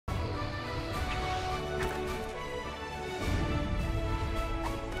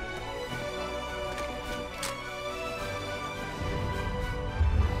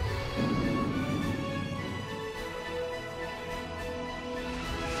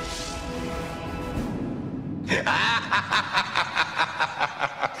Hello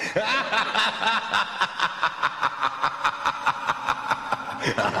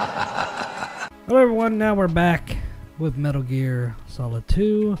everyone, now we're back with Metal Gear Solid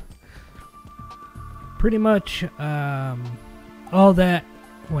 2. Pretty much all that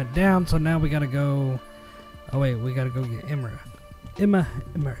went down, so now we gotta go... Oh wait, we gotta go get Emma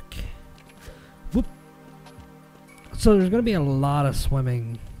Emmerich. Whoop. So there's gonna be a lot of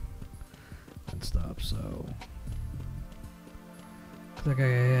swimming and stuff, so... Looks like I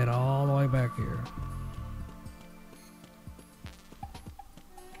gotta head all the way back here.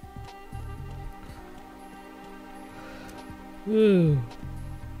 Ooh.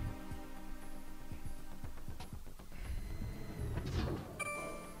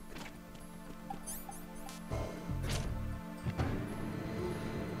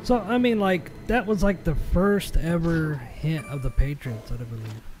 So, I mean, like, that was like the first ever hint of the Patriots, I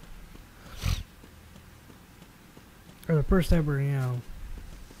believe. Or the first ever, you know.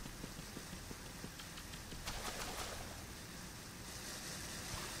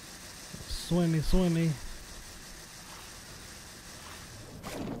 Swimmy, swimmy.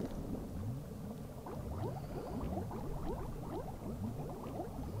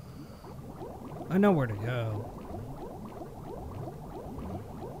 I know where to go.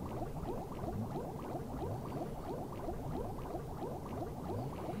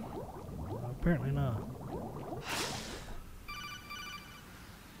 Apparently not.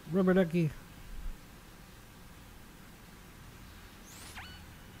 Rubber ducky.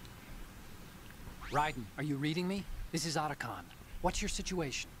 Raiden, are you reading me? This is Otacon. What's your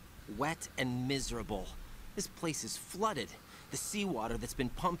situation? Wet and miserable. This place is flooded. The seawater that's been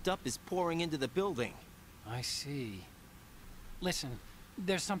pumped up is pouring into the building. I see. Listen,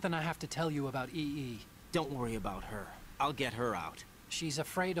 there's something I have to tell you about EE. Don't worry about her. I'll get her out. She's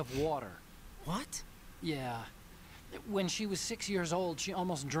afraid of water. What? Yeah. When she was 6 years old, she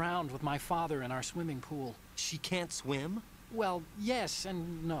almost drowned with my father in our swimming pool. She can't swim? Well, yes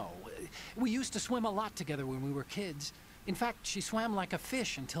and no. We used to swim a lot together when we were kids. In fact, she swam like a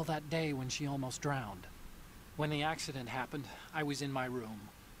fish until that day when she almost drowned. When the accident happened, I was in my room.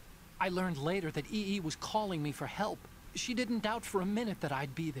 I learned later that EE was calling me for help. She didn't doubt for a minute that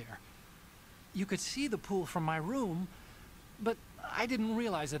I'd be there. You could see the pool from my room, but I didn't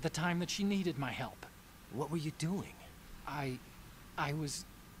realize at the time that she needed my help. What were you doing? I was...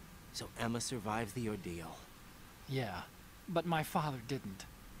 So Emma survived the ordeal. Yeah, but my father didn't.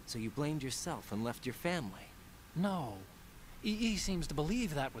 So you blamed yourself and left your family? No. EE seems to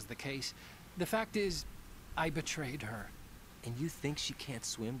believe that was the case. The fact is, I betrayed her. And you think she can't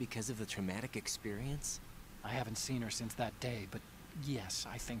swim because of the traumatic experience? I haven't seen her since that day, but yes,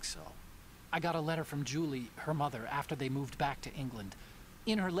 I think so. I got a letter from Julie, her mother, after they moved back to England.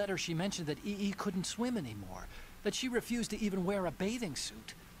 In her letter, she mentioned that EE couldn't swim anymore, that she refused to even wear a bathing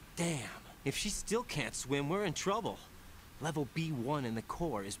suit. Damn, if she still can't swim, we're in trouble. Level B1 in the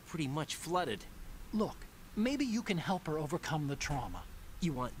core is pretty much flooded. Look, maybe you can help her overcome the trauma.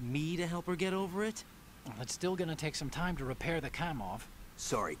 You want me to help her get over it? Well, it's still gonna take some time to repair the Kamov.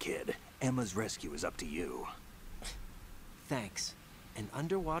 Sorry, kid. Emma's rescue is up to you. Thanks. An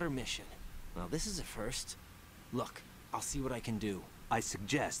underwater mission. Well, this is a first. Look, I'll see what I can do. I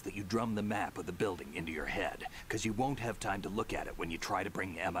suggest that you drum the map of the building into your head, because you won't have time to look at it when you try to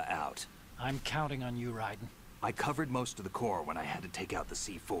bring Emma out. I'm counting on you, Raiden. I covered most of the core when I had to take out the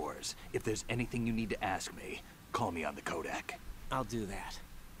C4s. If there's anything you need to ask me, call me on the Kodak. I'll do that.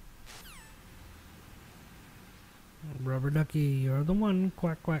 Rubber ducky, you're the one.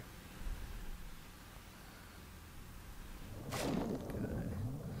 Quack, quack. Okay.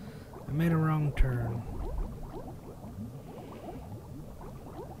 I made a wrong turn.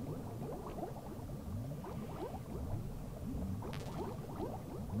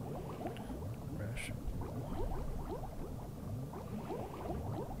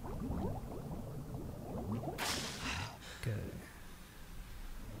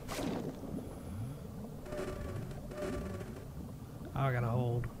 I gotta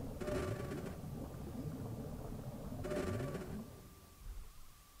hold.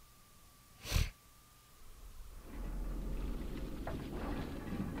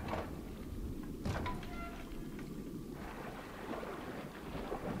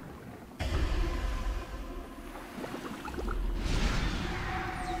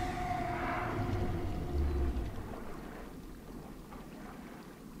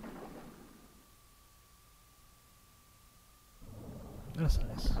 That's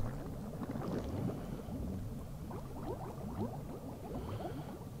nice.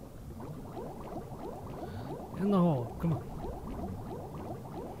 In the hole, come on.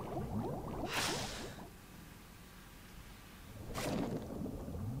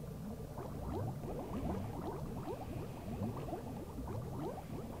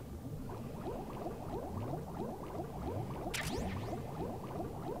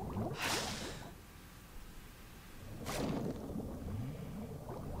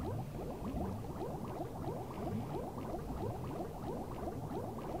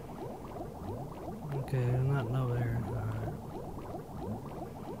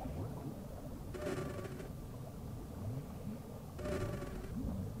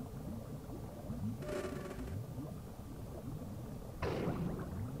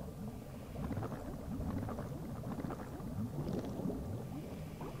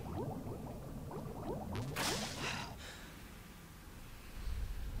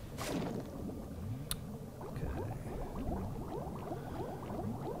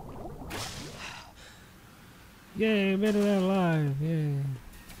 Yay, made it out alive. Yay.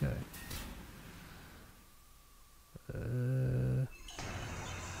 Okay.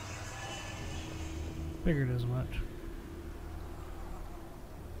 Figured as much.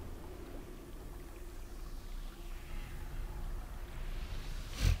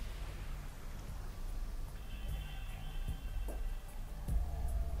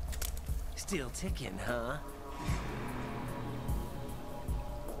 Still ticking, huh?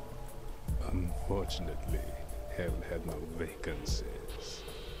 Unfortunately, hell had no vacancies.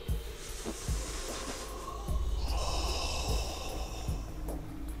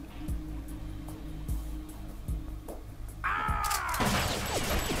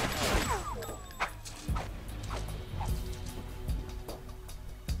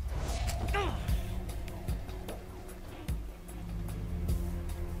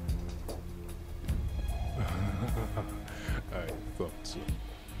 I thought so.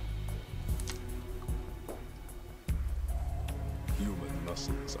 Human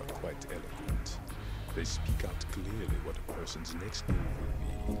muscles are quite eloquent. They speak out clearly what a person's next move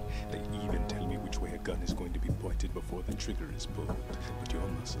will be. They even tell me which way a gun is going to be pointed before the trigger is pulled. But your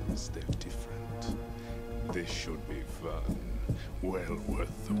muscles, they're different. This should be fun. Well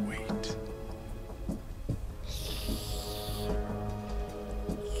worth the wait.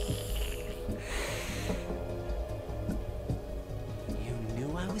 You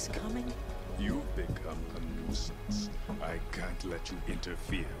knew I was coming? You've become a nuisance. I can't let you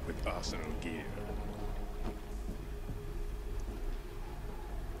interfere with Arsenal gear.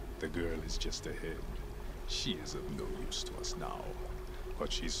 The girl is just ahead. She is of no use to us now.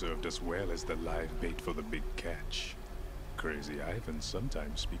 But she served us well as the live bait for the big catch. Crazy Ivan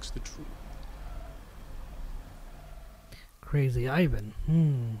sometimes speaks the truth. Crazy Ivan.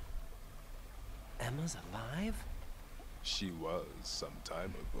 Emma's alive? She was some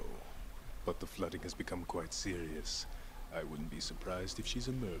time ago. But the flooding has become quite serious. I wouldn't be surprised if she's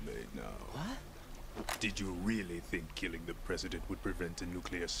a mermaid now. What? Did you really think killing the president would prevent a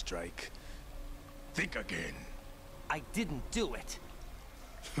nuclear strike? Think again. I didn't do it.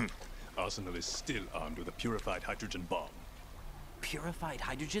 Arsenal is still armed with a purified hydrogen bomb. Purified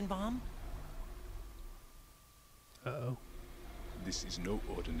hydrogen bomb? Uh-oh. This is no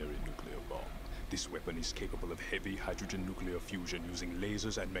ordinary nuclear bomb. This weapon is capable of heavy hydrogen nuclear fusion using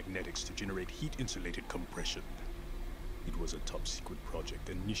lasers and magnetics to generate heat-insulated compression. It was a top-secret project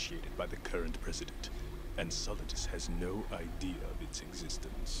initiated by the current president, and Solidus has no idea of its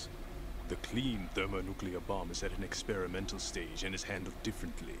existence. The clean thermonuclear bomb is at an experimental stage and is handled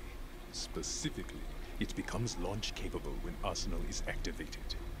differently. Specifically, it becomes launch-capable when Arsenal is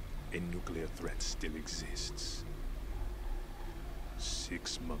activated. A nuclear threat still exists.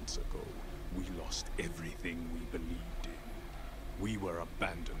 6 months ago, we lost everything we believed in. We were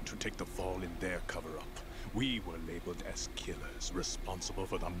abandoned to take the fall in their cover-up. We were labeled as killers, responsible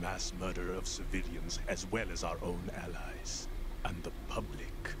for the mass murder of civilians as well as our own allies. And the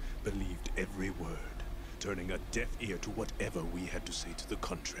public believed every word, turning a deaf ear to whatever we had to say to the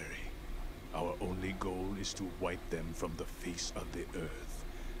contrary. Our only goal is to wipe them from the face of the earth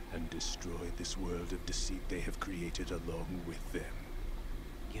and destroy this world of deceit they have created along with them.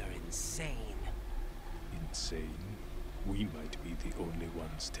 You're insane. Insane? We might be the only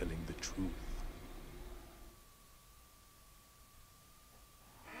ones telling the truth.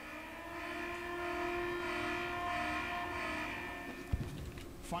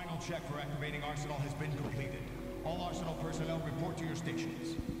 Final check for activating Arsenal has been completed. All Arsenal personnel report to your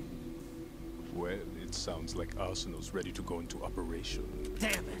stations. Well, it sounds like Arsenal's ready to go into operation.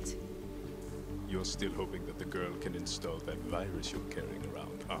 Damn it! You're still hoping that the girl can install that virus you're carrying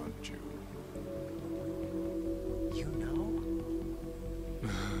around, aren't you? You know?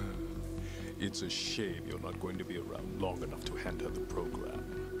 It's a shame you're not going to be around long enough to hand her the program.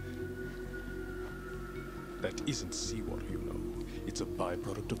 That isn't seawater, you know. It's a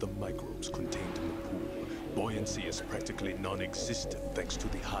byproduct of the microbes contained in the pool. Buoyancy is practically non-existent thanks to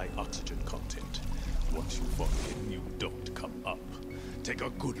the high oxygen content. Once you fall in, you don't come up. Take a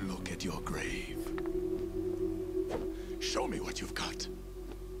good look at your grave. Show me what you've got.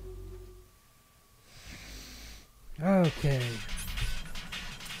 Okay.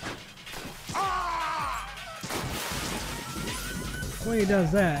 When he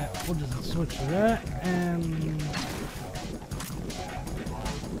does that, we'll just switch to that and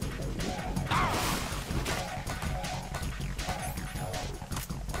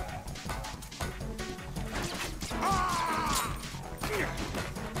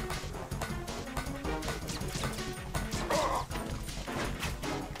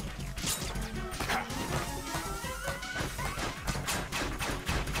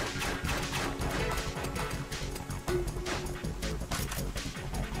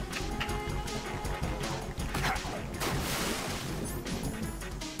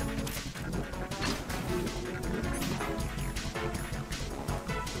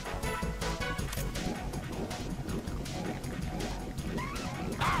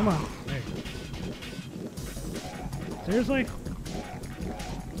Come on. There. Seriously?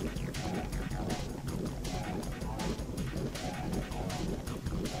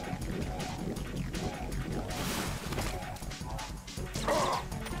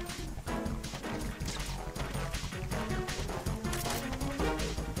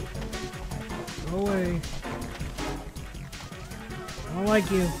 Go away. I don't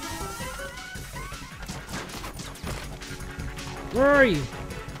like you. Where are you?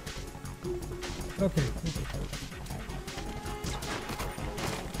 Okay.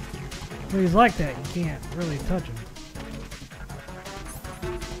 When he's like that, you can't really touch him.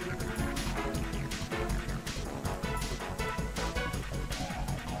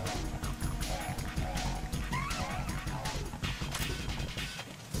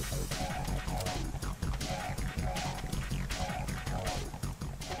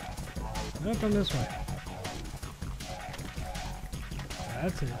 Up on this way.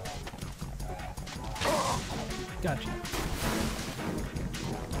 That's it. Gotcha.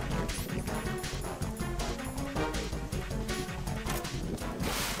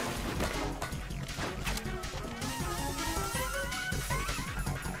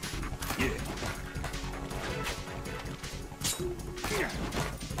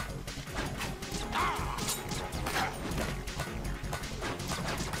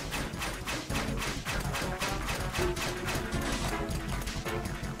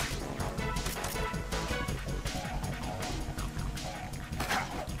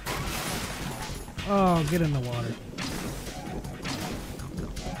 Oh, get in the water.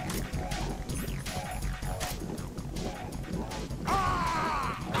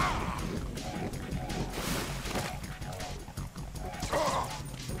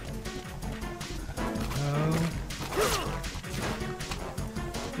 Oh.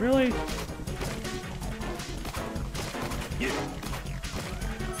 Really?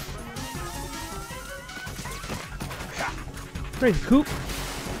 Crazy Coop.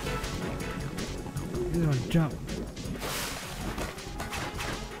 He's gonna jump.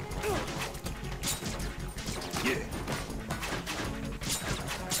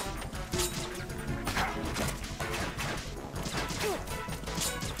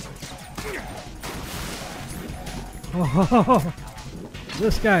 Oh,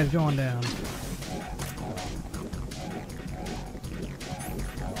 this guy's going down.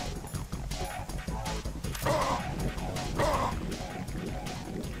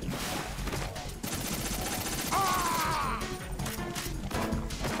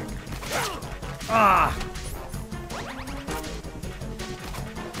 Ah!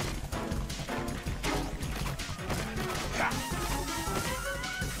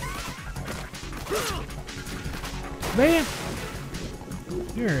 Man!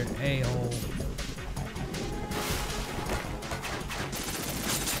 You're an a-hole.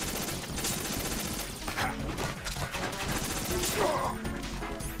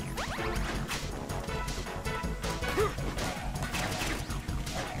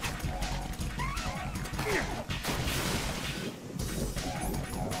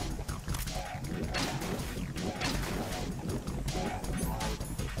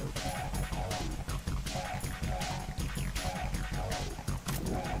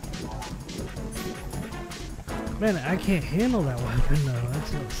 Man, I can't handle that weapon though.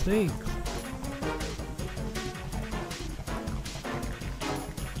 That's what stinks.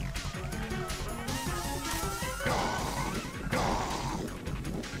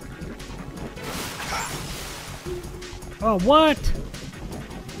 Oh, what?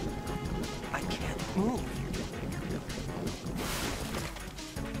 I can't move.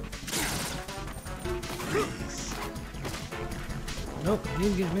 Nope, you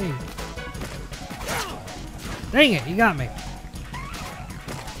didn't get me. Dang it, you got me.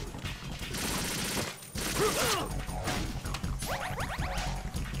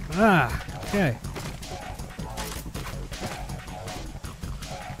 Ah, okay.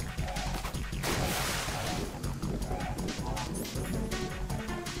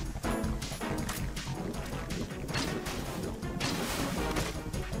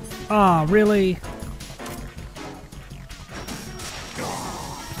 Ah, really?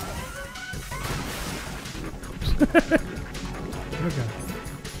 Okay.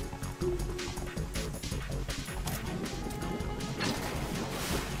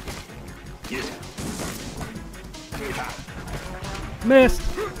 Missed.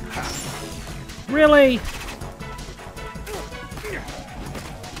 Really?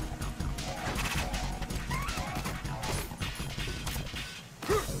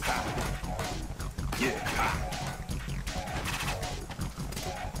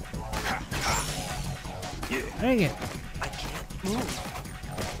 Dang it. I can't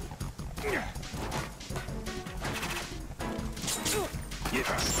move.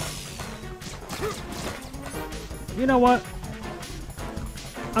 You know what?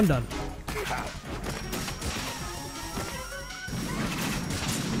 I'm done.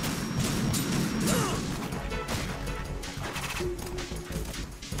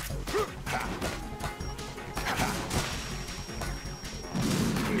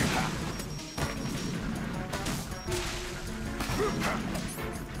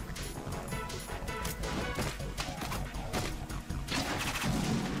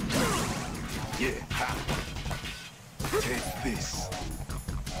 Take this.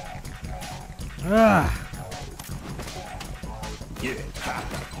 Ah.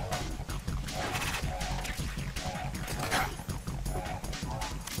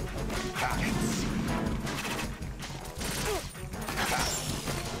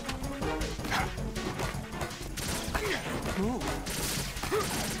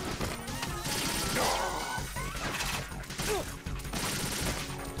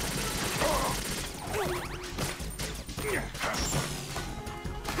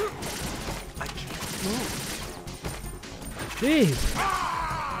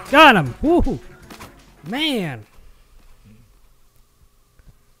 Jeez. Got him. Woo. Man.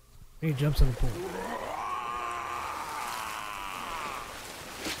 He jumps in the pool.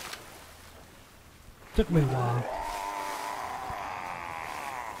 Took me a while.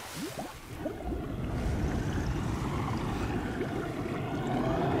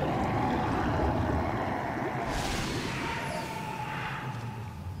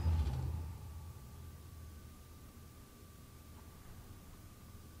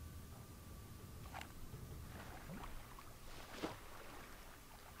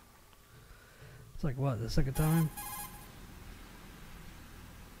 It's like what, the second time?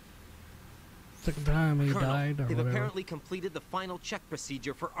 Second time he Colonel, died or they've whatever. apparently completed the final check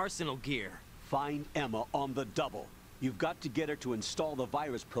procedure for arsenal gear. Find Emma on the double. You've got to get her to install the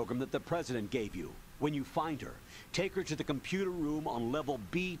virus program that the President gave you. When you find her, take her to the computer room on level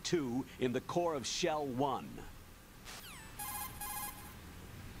B2 in the core of Shell 1.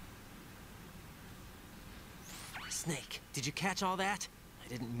 Snake, did you catch all that? I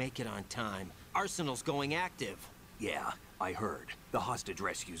didn't make it on time. Arsenal's going active. Yeah, I heard. The hostage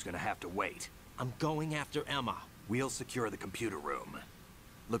rescue's gonna have to wait. I'm going after Emma. We'll secure the computer room.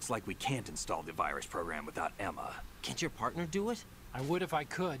 Looks like we can't install the virus program without Emma. Can't your partner do it? I would if I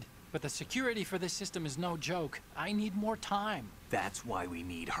could, but the security for this system is no joke. I need more time. That's why we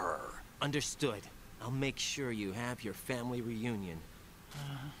need her. Understood. I'll make sure you have your family reunion.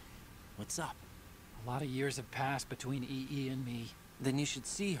 What's up? A lot of years have passed between EE and me. Then you should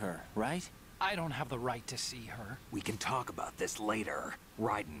see her, right? I don't have the right to see her. We can talk about this later.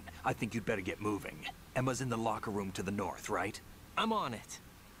 Raiden, I think you'd better get moving. Emma's in the locker room to the north, right? I'm on it.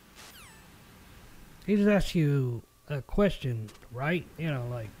 He just asked you a question, right? You know,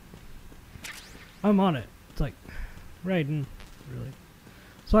 like, I'm on it. It's like, Raiden, really?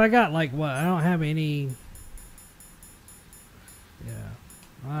 So I got like what? I don't have any. Yeah,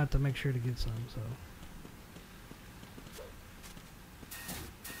 I'll have to make sure to get some. So.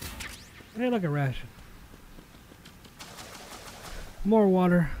 Hey, look, a ration. More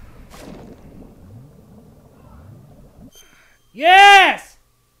water. Yes!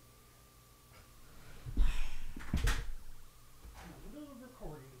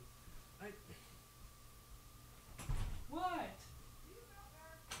 What?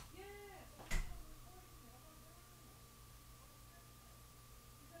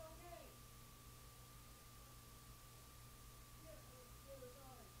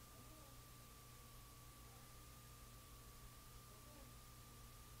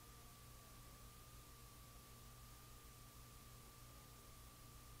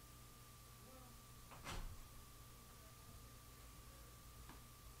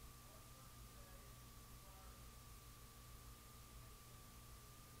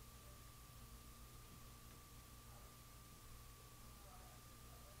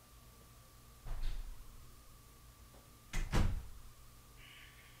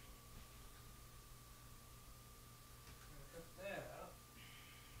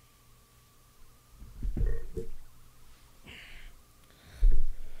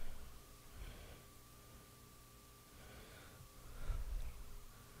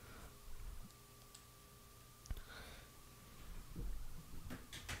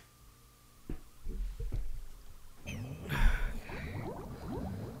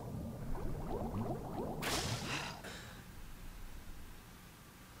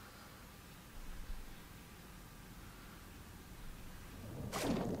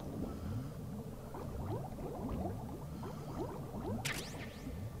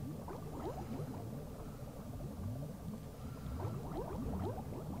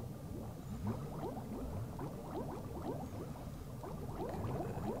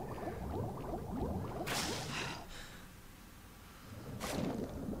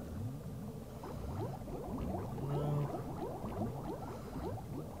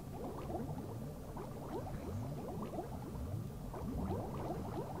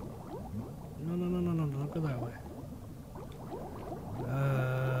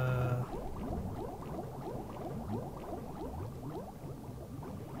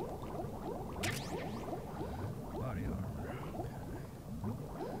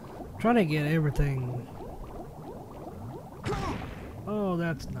 Trying to get everything. Oh,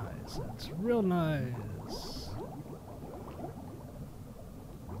 that's nice. That's real nice.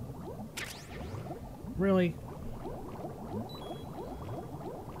 Really?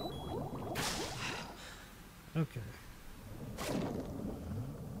 Okay.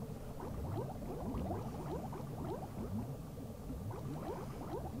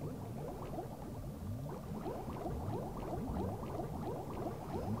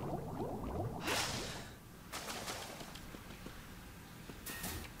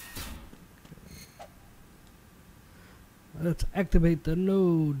 Let's activate the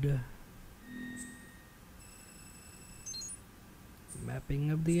node.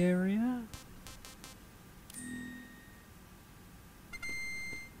 Mapping of the area.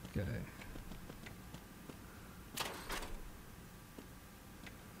 Okay.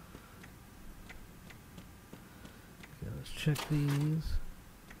 Okay, let's check these.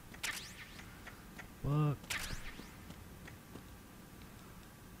 Buck.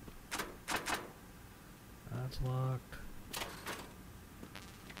 That's locked.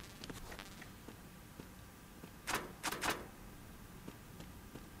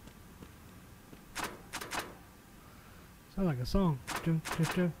 Sounds like a song. Okay.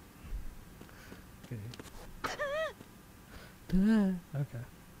 Okay.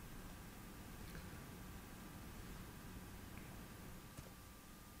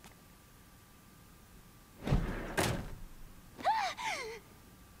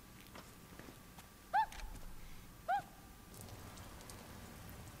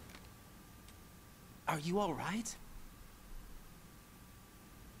 Are you all right?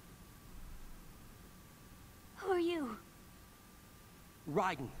 Who are you?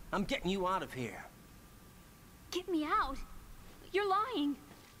 Raiden, I'm getting you out of here. Get me out. You're lying.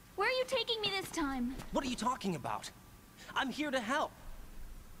 Where are you taking me this time? What are you talking about? I'm here to help.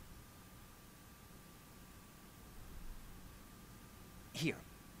 Here,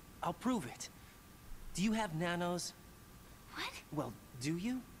 I'll prove it. Do you have nanos? What? Well, do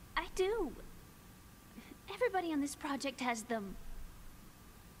you? I do. Everybody on this project has them.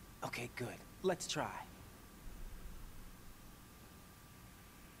 Okay, good. Let's try.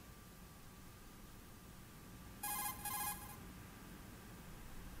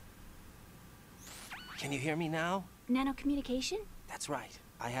 Can you hear me now? Nanocommunication? That's right.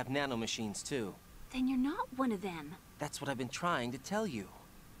 I have nanomachines too. Then you're not one of them. That's what I've been trying to tell you.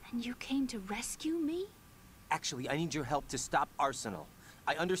 And you came to rescue me? Actually, I need your help to stop Arsenal.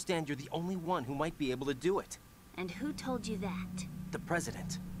 I understand you're the only one who might be able to do it. And who told you that? The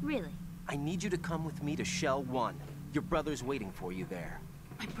President. Really? I need you to come with me to Shell 1. Your brother's waiting for you there.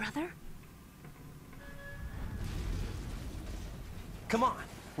 My brother? Come on!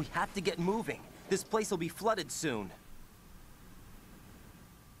 We have to get moving. This place will be flooded soon.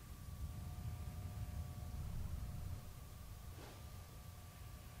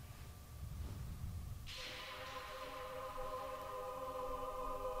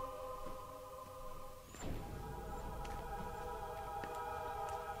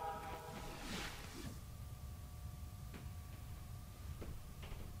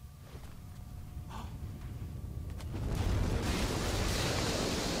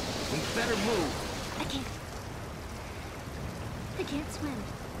 We better move. I can't swim.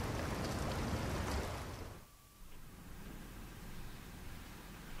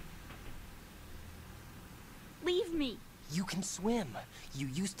 Leave me. You can swim. You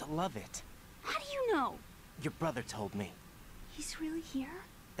used to love it. How do you know? Your brother told me. He's really here?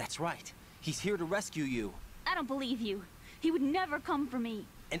 That's right. He's here to rescue you. I don't believe you. He would never come for me.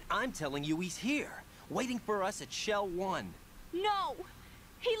 And I'm telling you he's here, waiting for us at Shell 1. No!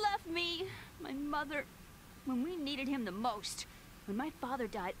 He left me, my mother, when we needed him the most. When my father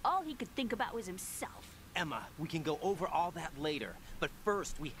died, all he could think about was himself. Emma, we can go over all that later, but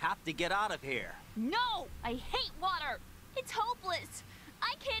first we have to get out of here. No! I hate water! It's hopeless!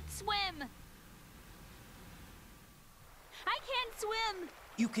 I can't swim! I can't swim!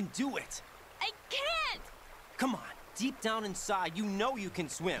 You can do it! I can't! Come on, deep down inside, you know you can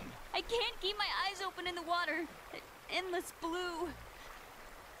swim. I can't keep my eyes open in the water. Endless blue.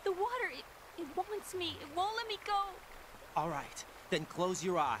 The water, it wants me. It won't let me go. All right, then close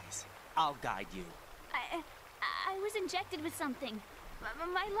your eyes. I'll guide you. I was injected with something.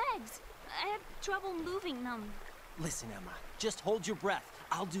 My legs. I have trouble moving them. Listen, Emma, just hold your breath.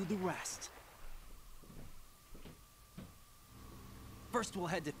 I'll do the rest. First, we'll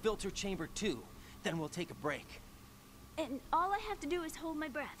head to filter chamber 2. Then we'll take a break. And all I have to do is hold my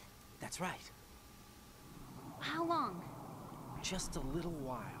breath. That's right. How long? Just a little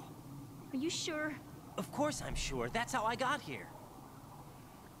while. Are you sure? Of course I'm sure. That's how I got here.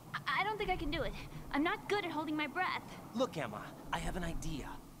 I don't think I can do it. I'm not good at holding my breath. Look, Emma, I have an idea.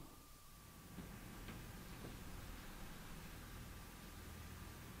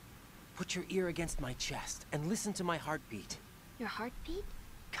 Put your ear against my chest and listen to my heartbeat. Your heartbeat?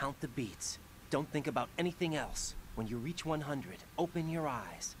 Count the beats. Don't think about anything else. When you reach 100, open your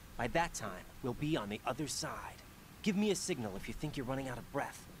eyes. By that time, we'll be on the other side. Give me a signal if you think you're running out of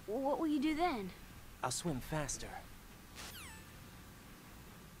breath. What will you do then? I'll swim faster.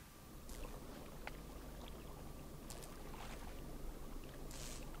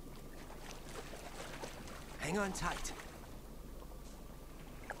 Hang on tight.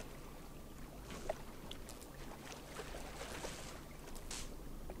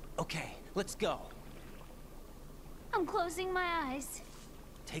 Okay, let's go. I'm closing my eyes.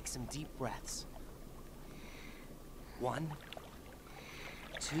 Take some deep breaths. 1,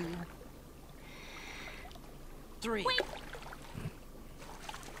 2, 3. Wait!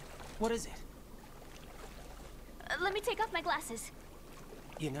 What is it? Let me take off my glasses.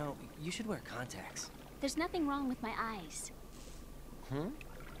 You know, you should wear contacts. There's nothing wrong with my eyes.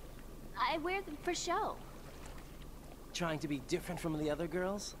 I wear them for show. Trying to be different from the other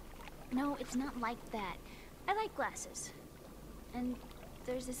girls? No, it's not like that. I like glasses. And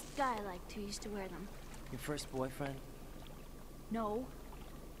there's this guy I liked who used to wear them. Your first boyfriend? No.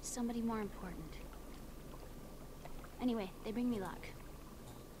 Somebody more important. Anyway, they bring me luck.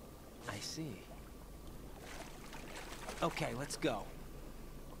 I see. Okay, let's go.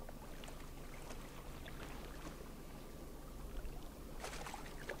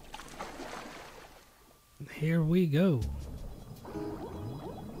 Here we go.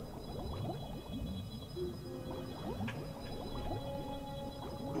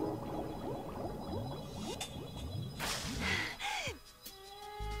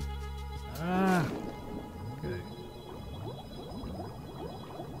 Okay.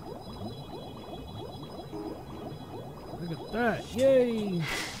 Look at that. Yay!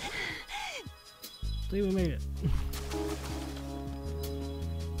 See, we made it.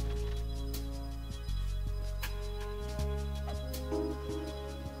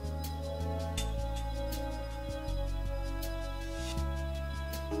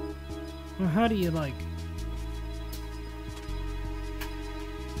 Well, how do you like?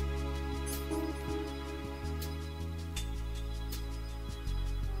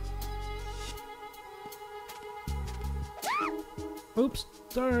 Oops,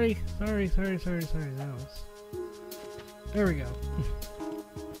 sorry. That was... There we go.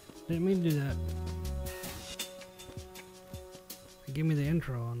 Didn't mean to do that. Give me the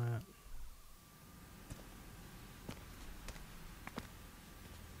intro on that.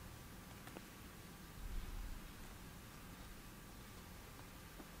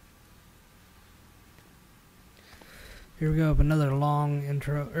 Here we go with another long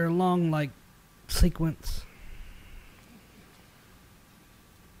intro, or long, like, sequence.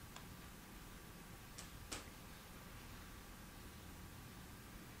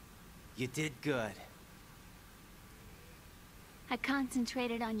 You did good. I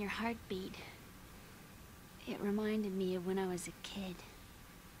concentrated on your heartbeat. It reminded me of when I was a kid.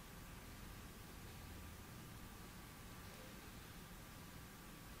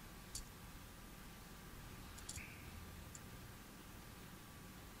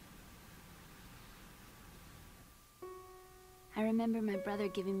 I remember my brother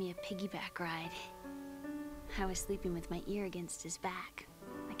giving me a piggyback ride. I was sleeping with my ear against his back.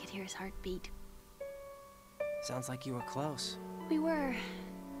 I could hear his heartbeat. Sounds like you were close. We were,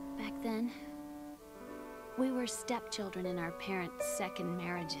 back then. We were stepchildren in our parents' second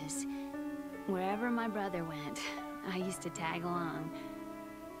marriages. Wherever my brother went, I used to tag along.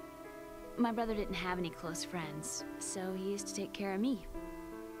 My brother didn't have any close friends, so he used to take care of me.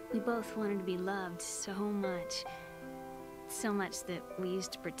 We both wanted to be loved so much. So much that we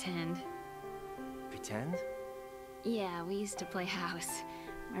used to pretend. Pretend? Yeah, we used to play house.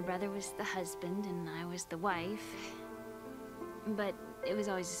 My brother was the husband and I was the wife. But it was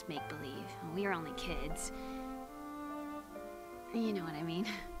always just make-believe. We were only kids. You know what I mean.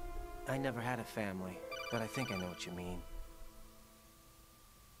 I never had a family, but I think I know what you mean.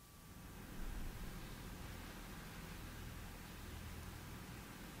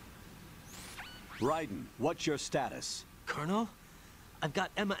 Raiden, what's your status? Colonel? I've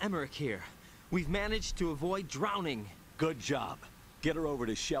got Emma Emmerich here. We've managed to avoid drowning. Good job. Get her over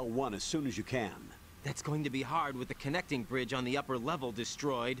to Shell 1 as soon as you can. That's going to be hard with the connecting bridge on the upper level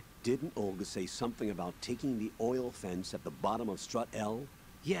destroyed. Didn't Olga say something about taking the oil fence at the bottom of Strut L?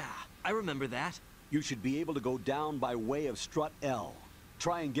 Yeah, I remember that. You should be able to go down by way of Strut L.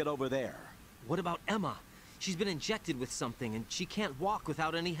 Try and get over there. What about Emma? She's been injected with something, and she can't walk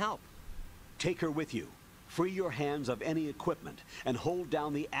without any help. Take her with you. Free your hands of any equipment, and hold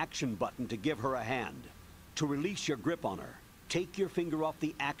down the action button to give her a hand. To release your grip on her, take your finger off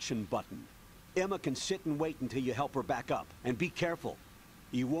the action button. Emma can sit and wait until you help her back up. And be careful.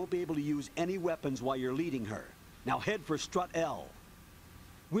 You won't be able to use any weapons while you're leading her. Now head for strut L.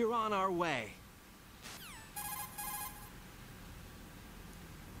 We're on our way.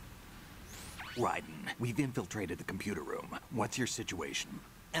 Raiden, we've infiltrated the computer room. What's your situation?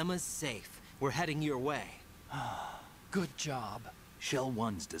 Emma's safe. We're heading your way. Good job. Shell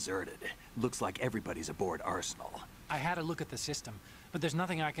 1's deserted. Looks like everybody's aboard Arsenal. I had a look at the system, but there's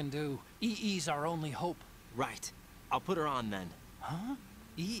nothing I can do. EE's our only hope. Right. I'll put her on then. Huh?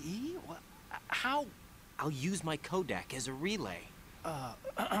 EE? What? How? I'll use my codec as a relay.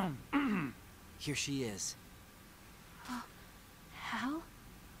 Here she is. How?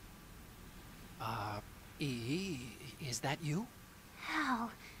 EE, is that you?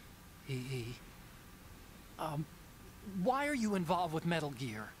 How? EE. Why are you involved with Metal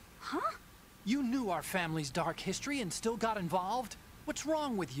Gear? Huh? You knew our family's dark history and still got involved? What's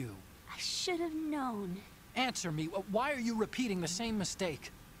wrong with you? I should have known. Answer me. Why are you repeating the same mistake?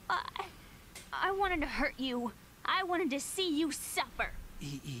 I wanted to hurt you. I wanted to see you suffer.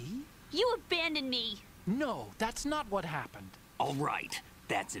 EE? You abandoned me. No, that's not what happened. All right,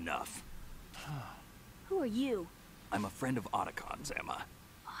 that's enough. Who are you? I'm a friend of Otacon's, Emma.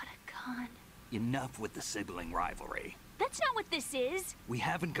 Otacon? Enough with the sibling rivalry. That's not what this is. We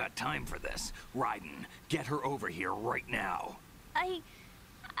haven't got time for this. Raiden, get her over here right now. I...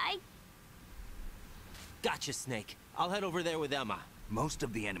 Gotcha, Snake. I'll head over there with Emma. Most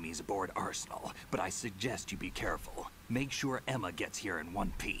of the enemy's aboard Arsenal, but I suggest you be careful. Make sure Emma gets here in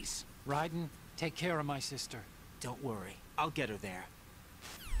one piece. Raiden, take care of my sister. Don't worry. I'll get her there.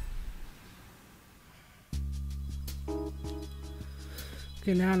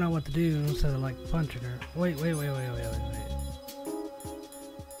 Okay, now I know what to do instead of like punching her. Wait.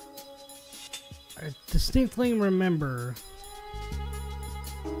 I distinctly remember.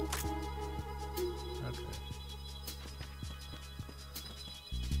 Okay.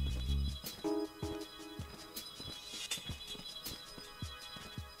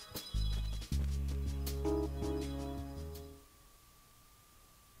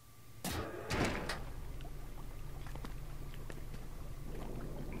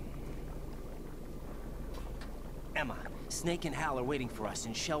 Emma, Snake and Hal are waiting for us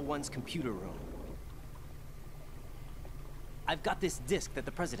in Shell 1's computer room. I've got this disc that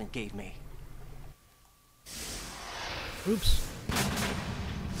the President gave me. Oops.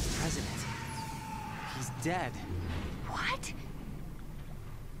 President. He's dead. What?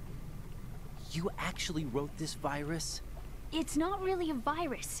 You actually wrote this virus? It's not really a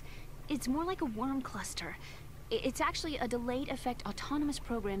virus. It's more like a worm cluster. It's actually a delayed effect autonomous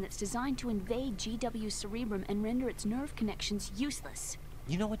program that's designed to invade GW's cerebrum and render its nerve connections useless.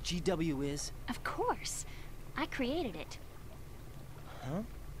 You know what GW is? Of course. I created it. Huh?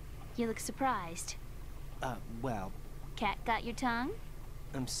 You look surprised. Well, Cat got your tongue?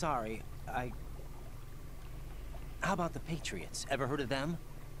 I'm sorry. How about the Patriots? Ever heard of them?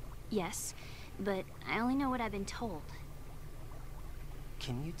 Yes, but I only know what I've been told.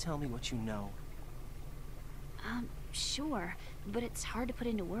 Can you tell me what you know? Sure, but it's hard to put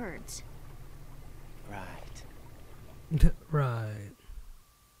into words. Right. Right.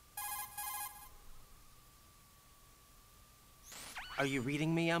 Are you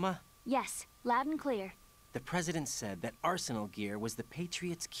reading me, Emma? Yes, loud and clear. The President said that Arsenal gear was the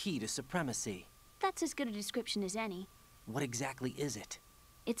Patriots' key to supremacy. That's as good a description as any. What exactly is it?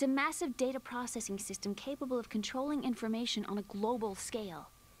 It's a massive data processing system capable of controlling information on a global scale.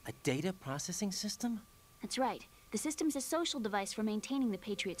 A data processing system? That's right. The system's a social device for maintaining the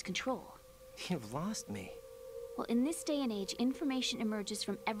Patriots' control. You've lost me. Well, in this day and age, information emerges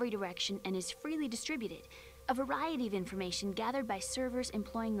from every direction and is freely distributed. A variety of information gathered by servers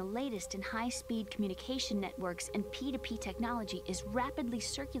employing the latest in high-speed communication networks and P2P technology is rapidly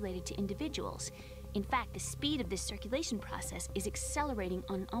circulated to individuals. In fact, the speed of this circulation process is accelerating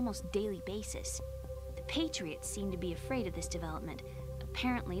on an almost daily basis. The Patriots seem to be afraid of this development.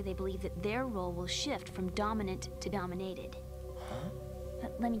 Apparently, they believe that their role will shift from dominant to dominated. Huh?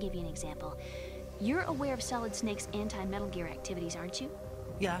 Let me give you an example. You're aware of Solid Snake's anti-Metal Gear activities, aren't you?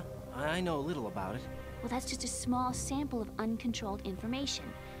 Yeah, I know a little about it. Well, that's just a small sample of uncontrolled information.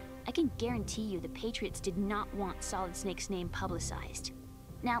 I can guarantee you the Patriots did not want Solid Snake's name publicized.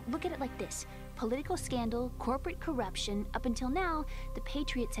 Now, look at it like this. Political scandal, corporate corruption, up until now, the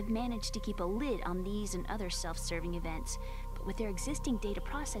Patriots have managed to keep a lid on these and other self-serving events. But with their existing data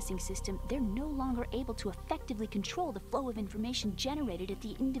processing system, they're no longer able to effectively control the flow of information generated at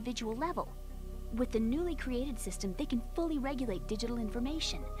the individual level. With the newly created system, they can fully regulate digital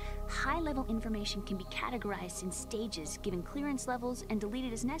information. High-level information can be categorized in stages, given clearance levels, and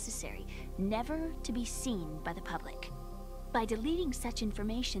deleted as necessary, never to be seen by the public. By deleting such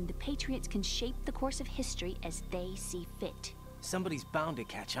information, the Patriots can shape the course of history as they see fit. Somebody's bound to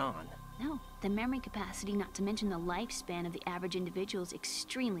catch on. No, the memory capacity, not to mention the lifespan of the average individual, is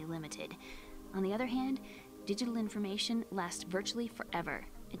extremely limited. On the other hand, digital information lasts virtually forever.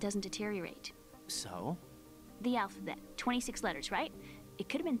 It doesn't deteriorate. So? The alphabet, 26 letters, right? It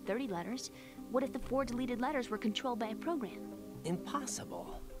could have been 30 letters. What if the 4 deleted letters were controlled by a program?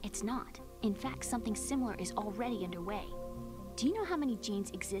 Impossible. It's not. In fact, something similar is already underway. Do you know how many genes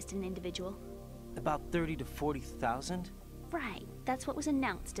exist in an individual? About 30 to 40,000? Right, that's what was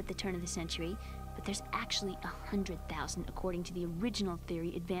announced at the turn of the century, but there's actually 100,000 according to the original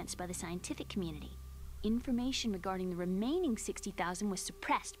theory advanced by the scientific community. Information regarding the remaining 60,000 was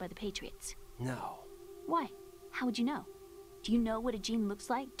suppressed by the Patriots. No. Why? How would you know? Do you know what a gene looks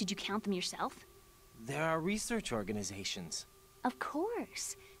like? Did you count them yourself? There are research organizations. Of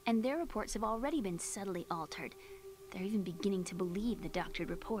course, and their reports have already been subtly altered. They're even beginning to believe the doctored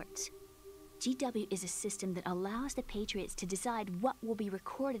reports. GW is a system that allows the Patriots to decide what will be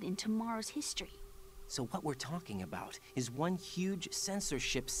recorded in tomorrow's history. So what we're talking about is one huge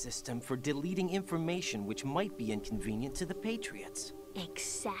censorship system for deleting information which might be inconvenient to the Patriots.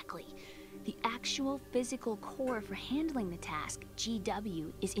 Exactly. The actual physical core for handling the task,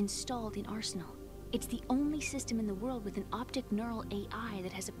 GW, is installed in Arsenal. It's the only system in the world with an optic neural AI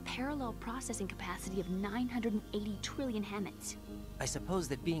that has a parallel processing capacity of 980 trillion Hammets. I suppose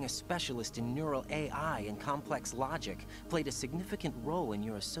that being a specialist in neural AI and complex logic played a significant role in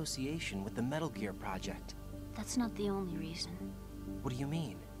your association with the Metal Gear project. That's not the only reason. What do you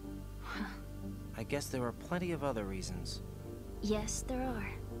mean? I guess there are plenty of other reasons. Yes, there are.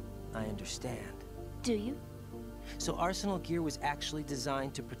 I understand. Do you? So Arsenal Gear was actually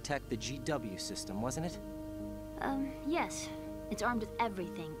designed to protect the GW system, wasn't it? Yes. It's armed with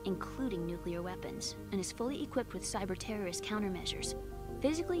everything, including nuclear weapons, and is fully equipped with cyber-terrorist countermeasures.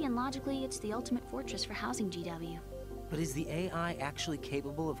 Physically and logically, it's the ultimate fortress for housing GW. But is the AI actually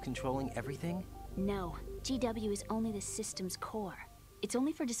capable of controlling everything? No. GW is only the system's core. It's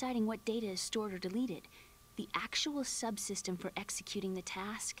only for deciding what data is stored or deleted. The actual subsystem for executing the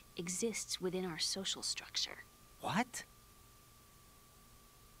task exists within our social structure. What?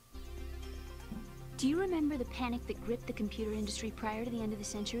 Do you remember the panic that gripped the computer industry prior to the end of the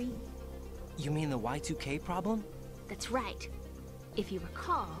century? You mean the Y2K problem? That's right. If you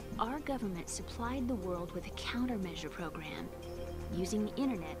recall, our government supplied the world with a countermeasure program, using the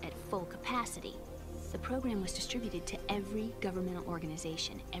internet at full capacity. The program was distributed to every governmental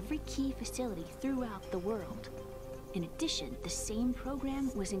organization, every key facility throughout the world. In addition, the same program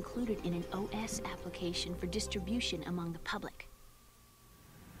was included in an OS application for distribution among the public.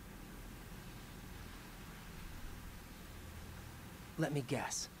 Let me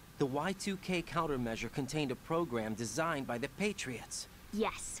guess. The Y2K countermeasure contained a program designed by the Patriots.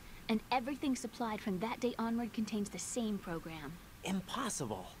 Yes, and everything supplied from that day onward contains the same program.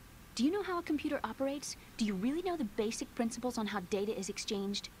 Impossible. Do you know how a computer operates? Do you really know the basic principles on how data is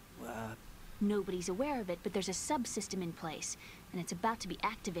exchanged? Nobody's aware of it, but there's a subsystem in place, and it's about to be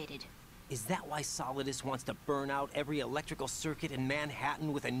activated. Is that why Solidus wants to burn out every electrical circuit in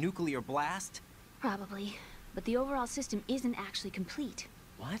Manhattan with a nuclear blast? Probably, but the overall system isn't actually complete.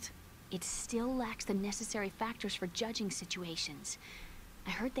 What? It still lacks the necessary factors for judging situations.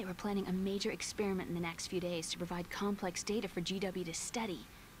 I heard they were planning a major experiment in the next few days to provide complex data for GW to study.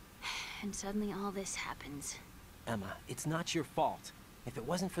 And suddenly all this happens. Emma, it's not your fault. If it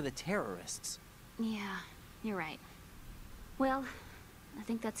wasn't for the terrorists... Yeah, you're right. Well, I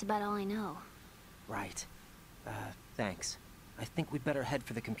think that's about all I know. Right. Thanks. I think we'd better head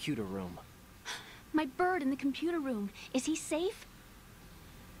for the computer room. My bird in the computer room. Is he safe?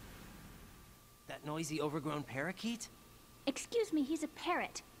 That noisy, overgrown parakeet? Excuse me, he's a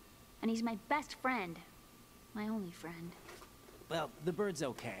parrot. And he's my best friend. My only friend. Well, the bird's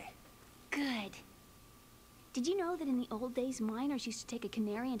okay. Good. Did you know that in the old days, miners used to take a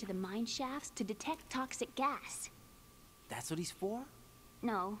canary into the mine shafts to detect toxic gas? That's what he's for?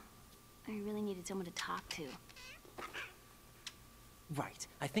 No. I really needed someone to talk to. Right.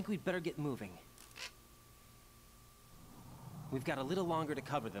 I think we'd better get moving. We've got a little longer to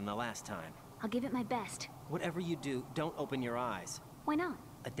cover than the last time. I'll give it my best. Whatever you do, don't open your eyes. Why not?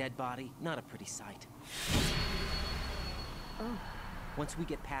 A dead body, not a pretty sight. Oh. Once we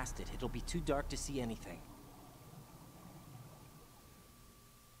get past it, it'll be too dark to see anything.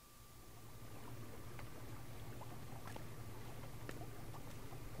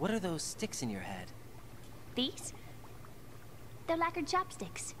 What are those sticks in your head? These? They're lacquered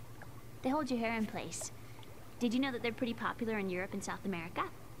chopsticks. They hold your hair in place. Did you know that they're pretty popular in Europe and South America?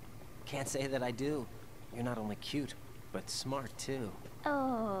 Can't say that I do. You're not only cute, but smart too.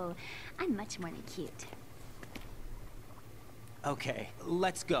 Oh, I'm much more than cute. Okay,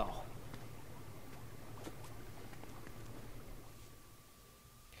 let's go.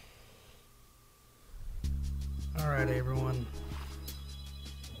 Alright, everyone.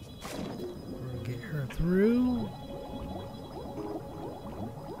 We're gonna get her through.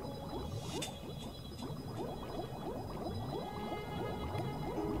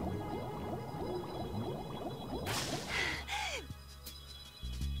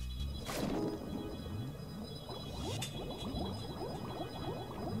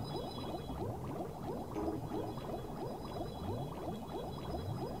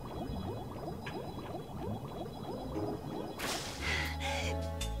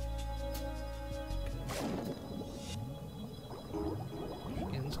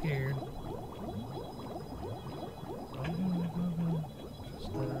 Scared.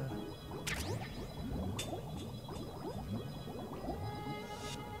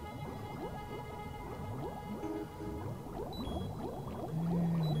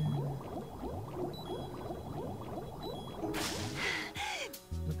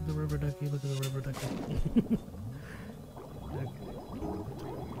 Look at the rubber ducky, look at the rubber ducky. Okay.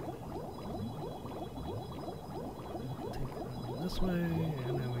 Take it this way,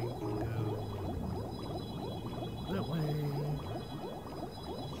 and then we can go that way.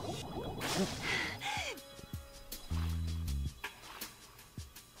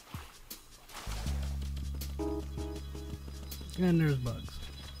 Oh. And there's bugs.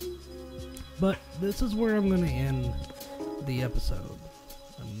 But this is where I'm going to end the episode.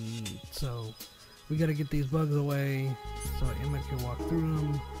 So we got to get these bugs away so Emma can walk through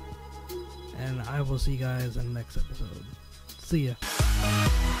them. And I will see you guys in the next episode. See ya.